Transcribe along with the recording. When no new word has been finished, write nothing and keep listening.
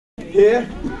Here.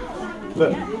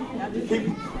 Look. Keep.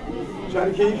 Try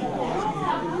to keep.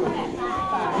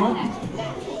 Come on.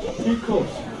 Keep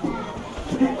close.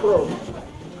 Keep close.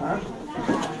 Huh?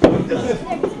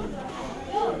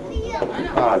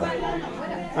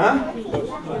 Huh?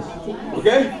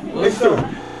 Okay? Next turn.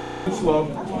 Slow.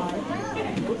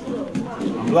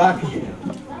 Block.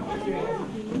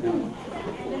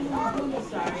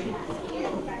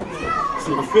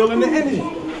 See, we're feeling the energy.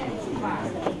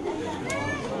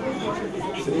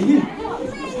 See?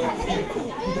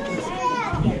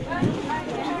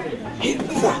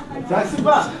 That's the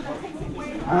box.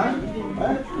 Huh?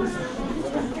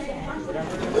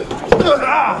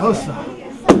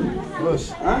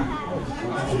 Huh?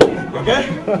 Okay?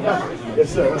 Yes,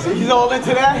 sir. See, he's all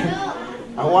into that.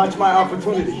 I watch my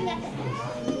opportunity.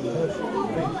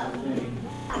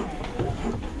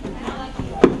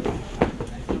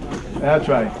 That's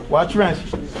right. Watch wrench.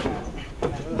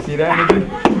 See that energy?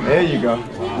 There you go.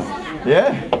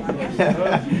 Yeah?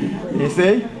 You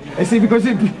see? And see, because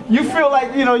you feel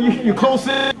like, you know, you're close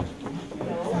in.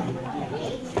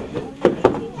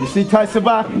 You see Tai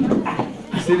Sabak?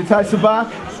 You see the Tai Sabak?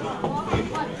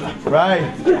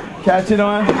 Right. Catch it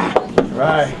on.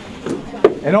 Right.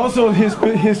 And also his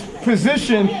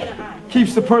position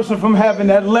keeps the person from having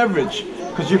that leverage.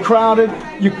 Because you're crowded,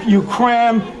 you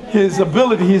cram his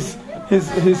ability, his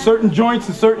certain joints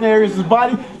in certain areas of his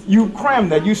body, you cram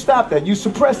that, you stop that, you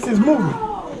suppress his movement.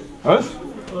 Us?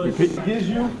 Here's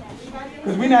you.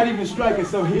 Because we're not even striking,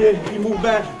 so here, you move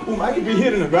back, boom, I could be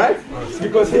hitting him, right?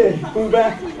 Because here, boom,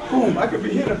 back, boom, I could be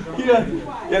hitting him. Here,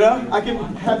 you know, I can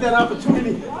have that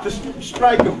opportunity to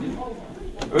strike him.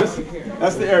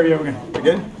 That's the area we're going to,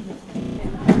 again,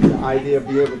 the idea of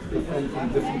being able to defend from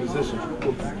different positions.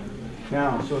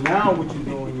 Now, so now what you're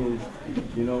doing is,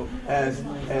 you know, as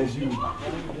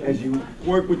you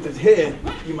work with this head,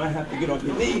 you might have to get on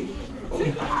your knees.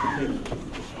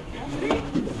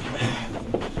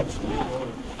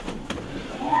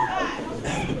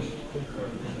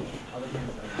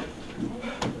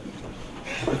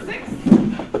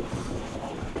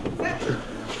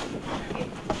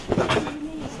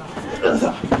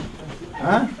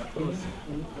 Huh?